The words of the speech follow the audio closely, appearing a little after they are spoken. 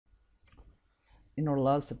In our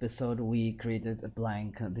last episode, we created a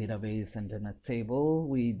blank database and then a table.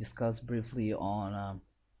 We discussed briefly on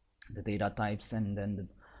the data types and then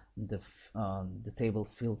the table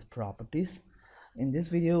field properties. In this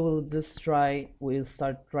video, we'll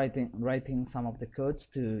start writing some of the codes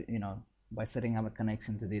to, by setting up a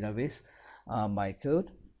connection to database by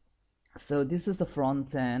code. So this is the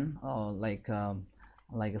front end, like a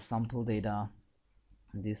sample data.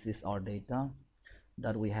 This is our data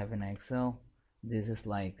that we have in Excel. This is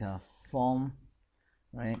like a form,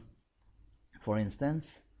 right, for instance.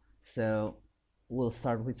 So we'll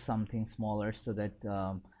start with something smaller so that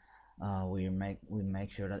we make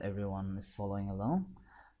sure that everyone is following along.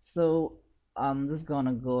 So I'm just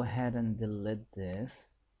gonna go ahead and delete this.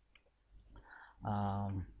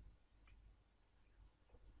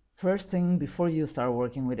 First thing, before you start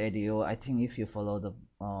working with ADO, I think if you follow the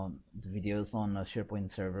videos on Sharepoint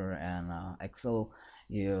server and Excel,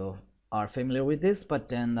 you are familiar with this, but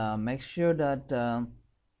then make sure that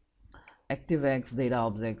ActiveX data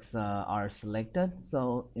objects are selected.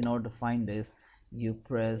 So in order to find this, you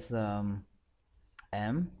press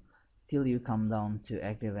M till you come down to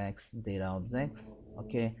ActiveX data objects.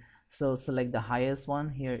 Okay, so select the highest one.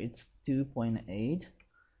 Here it's 2.8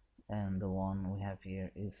 and the one we have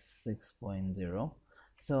here is 6.0.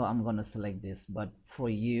 so I'm gonna select this, but for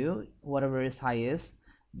you, whatever is highest,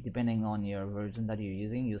 depending on your version that you're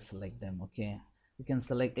using, you select them. Okay, you can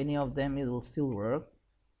select any of them, it will still work.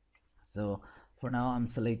 So for now I'm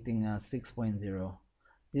selecting 6.0.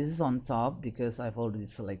 this is on top because I've already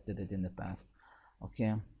selected it in the past.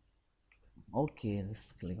 Okay,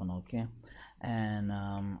 just click on OK, and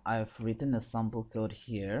I've written a sample code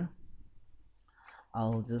here.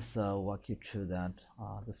 I'll just walk you through that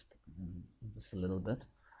just a little bit.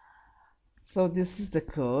 So this is the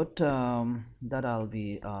code that I'll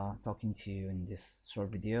be talking to you in this short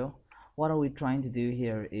video. What are we trying to do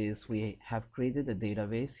here is we have created a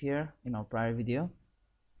database here in our prior video,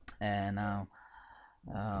 and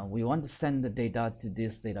we want to send the data to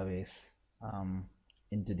this database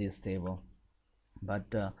into this table.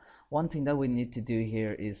 But one thing that we need to do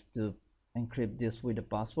here is to encrypt this with a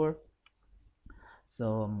password.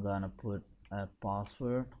 So I'm gonna put a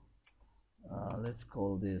password. Let's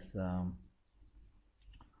call this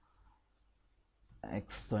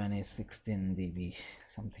X2016DB,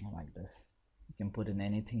 something like this. You can put in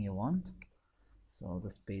anything you want. So I'll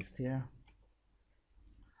just paste here.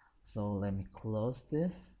 So let me close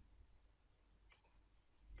this.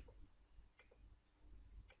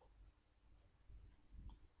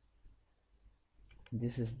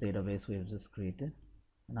 This is database we've just created,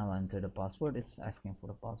 and I'll enter the password. It's asking for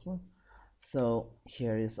the password. So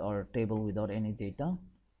here is our table without any data.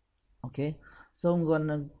 Okay, so I'm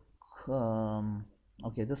gonna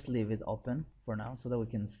okay, just leave it open for now so that we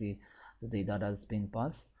can see the data that's been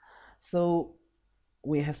passed. So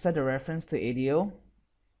we have set a reference to ADO,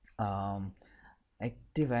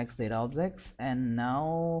 ActiveX data objects, and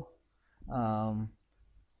now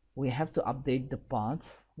we have to update the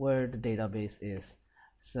path where the database is.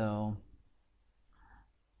 So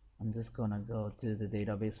I'm just gonna go to the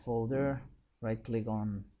database folder, right click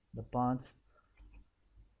on the path,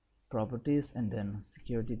 properties, and then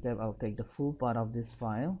security tab. I'll take the full path of this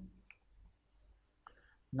file.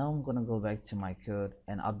 Now I'm gonna go back to my code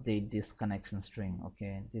and update this connection string.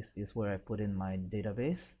 Okay, this is where I put in my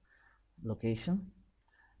database location,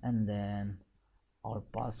 and then our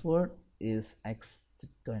password is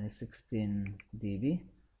X2016DB.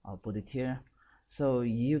 I'll put it here. So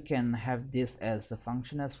you can have this as a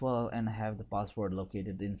function as well and have the password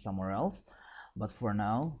located in somewhere else, but for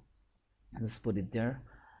now let's put it there.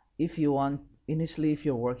 If you want, initially if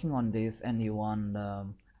you're working on this and you want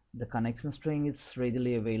the connection string, it's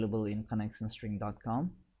readily available in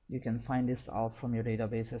connectionstring.com. you can find this out from your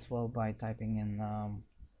database as well by typing in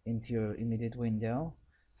into your immediate window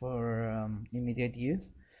for immediate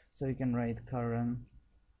use. So you can write current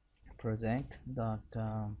project dot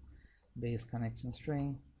base connection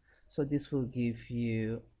string. So this will give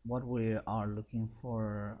you what we are looking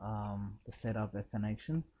for to set up a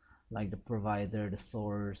connection, like the provider, the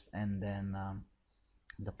source, and then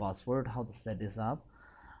the password, how to set this up.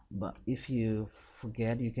 But if you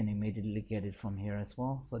forget, you can immediately get it from here as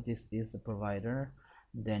well. So this is the provider.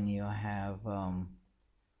 Then you have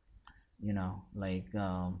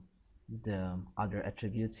the other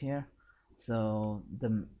attributes here. So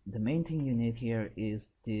the main thing you need here is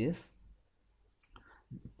this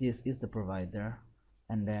is the provider,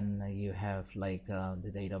 and then you have like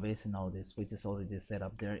the database and all this, which is already set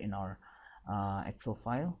up there in our Excel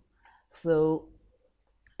file. So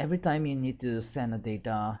every time you need to send a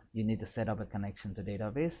data, you need to set up a connection to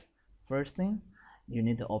database first thing, you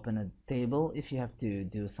need to open a table if you have to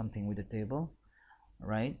do something with the table,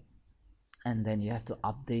 right? And then you have to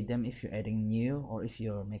update them if you're adding new, or if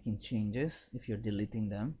you're making changes, if you're deleting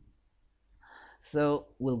them. So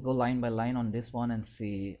we'll go line by line on this one and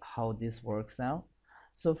see how this works out.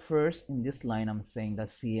 So first, in this line, I'm saying that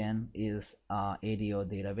CN is ADO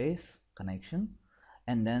database connection,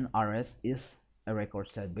 and then RS is a record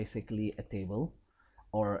set, basically a table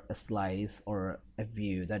or a slice or a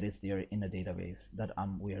view that is there in a database that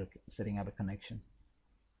we are setting up a connection.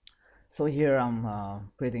 So here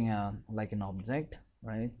I'm creating a like an object,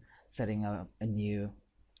 right? Setting up a new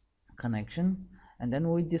connection, and then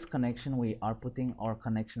with this connection we are putting our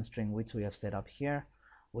connection string, which we have set up here,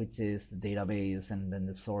 which is the database, and then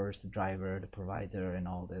the source, the driver, the provider, and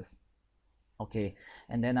all this. Okay,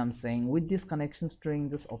 and then I'm saying with this connection string,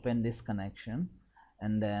 just open this connection,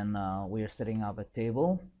 and then we are setting up a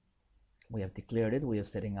table. We have declared it, we are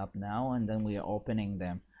setting up now, and then we are opening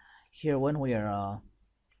them. Here when we are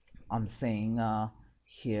I'm saying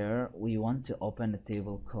here we want to open a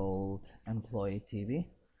table called employee TV.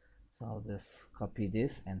 So I'll just copy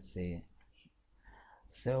this and say,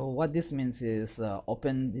 so what this means is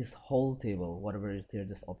open this whole table, whatever is there,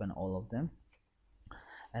 just open all of them,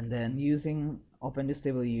 and then open this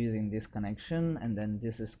table using this connection, and then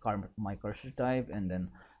this is my cursor type, and then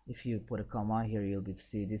if you put a comma here, you'll be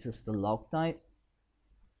see this is the log type,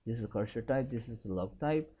 this is the cursor type, this is the log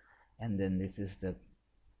type, and then this is the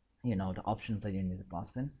the options that you need to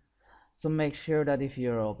pass in. So make sure that if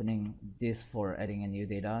you're opening this for adding a new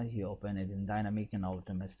data, you open it in dynamic and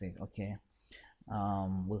automatic. Okay,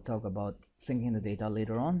 we'll talk about syncing the data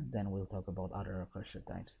later on, then we'll talk about other cursor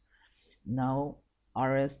types. Now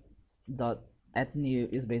rs dot add new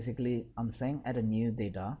is basically I'm saying add a new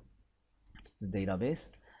data to the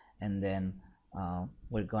database, and then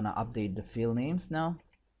we're gonna update the field names now.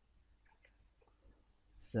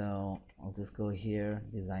 So I'll just go here,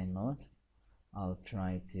 design mode. I'll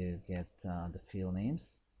try to get the field names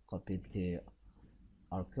copied to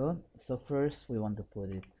our code. So first we want to put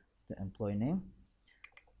it the employee name,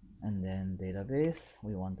 and then database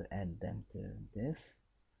we want to add them to this,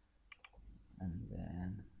 and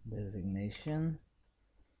then designation,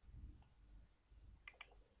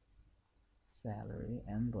 salary,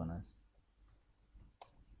 and bonus.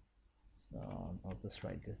 So I'll just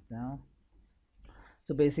write this down.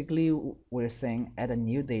 So basically we're saying add a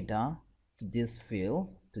new data to this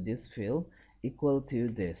field equal to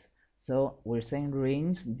this. So we're saying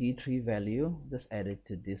range D3 value, just add it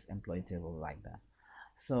to this employee table like that.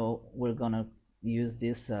 So we're gonna use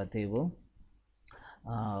this table.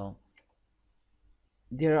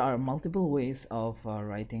 There are multiple ways of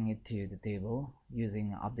writing it to the table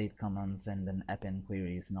using update commands and then append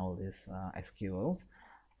queries and all these SQLs.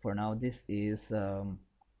 For now, this is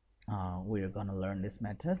we're gonna learn this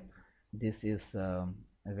method. This is a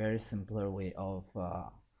very simpler way of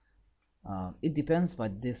it depends,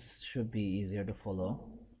 but this should be easier to follow.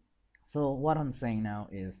 So what I'm saying now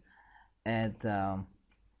is add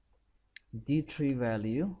D3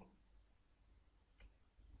 value,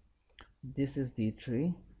 this is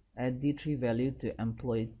D3, add D3 value to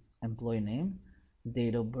employee name,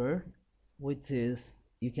 date of birth, which is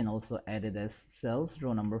you can also add it as cells,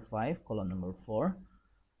 row number 5, column number 4.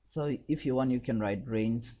 So if you want, you can write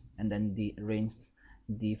range and then the range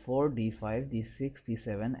D4, D5, D6,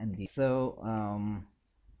 D7, and D. So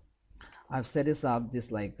I've set this up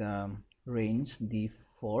this like range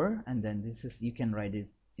D4, and then this is you can write it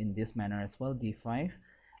in this manner as well, D5,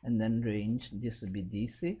 and then range this would be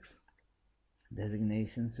D6,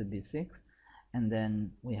 designation should be 6, and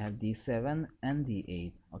then we have D7 and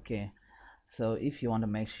D8. Okay, so if you want to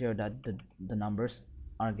make sure that the numbers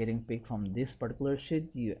are getting picked from this particular sheet,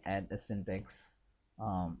 you add a syntax,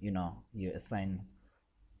 you assign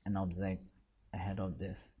an object ahead of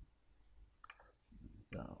this,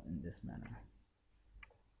 so in this manner.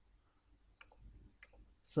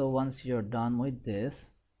 So once you're done with this,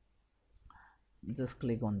 just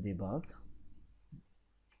click on debug,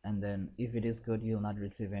 and then if it is good, you'll not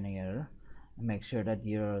receive any error. Make sure that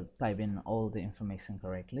you're typing all the information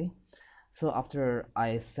correctly. So after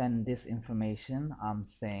I send this information, I'm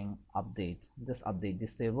saying update, just update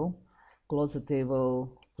this table, close the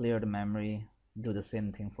table, clear the memory, do the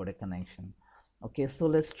same thing for the connection. Okay, so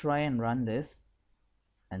let's try and run this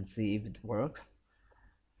and see if it works.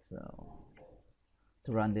 So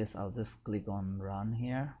to run this, I'll just click on run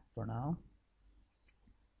here for now.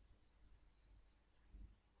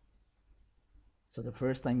 So the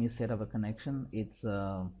first time you set up a connection, it's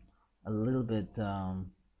a little bit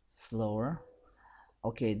slower.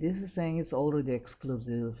 Okay, this is saying it's already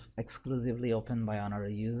exclusively opened by another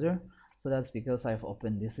user. So that's because I've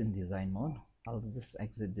opened this in design mode. I'll just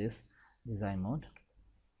exit this design mode.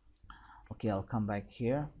 Okay, I'll come back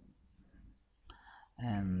here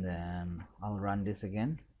and then I'll run this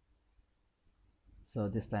again. So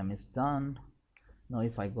this time it's done. Now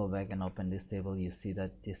if I go back and open this table, you see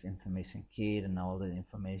that this information key and all the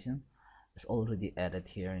information is already added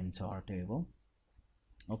here into our table.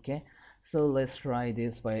 Okay, so let's try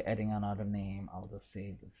this by adding another name. I'll just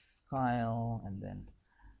say this Kyle, and then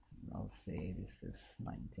I'll say this is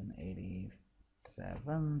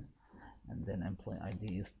 1987, and then employee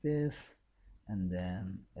ID is this, and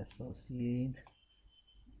then associate,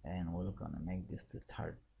 and we're gonna make this to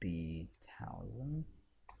 30,000,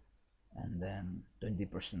 and then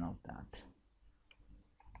 20% of that,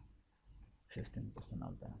 15%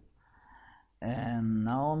 of that. And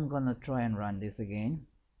now I'm gonna try and run this again,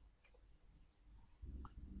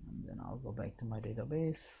 and then I'll go back to my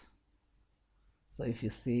database. So if you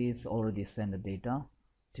see, it's already sent the data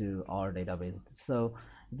to our database. So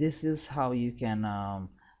this is how you can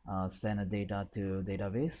send a data to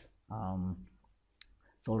database.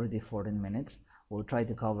 It's already 14 minutes. We'll try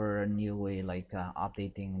to cover a new way like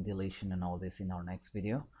updating, deletion, and all this in our next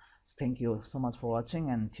video. So thank you so much for watching,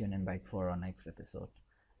 and tune in back for our next episode.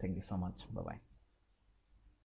 Thank you so much. Bye bye.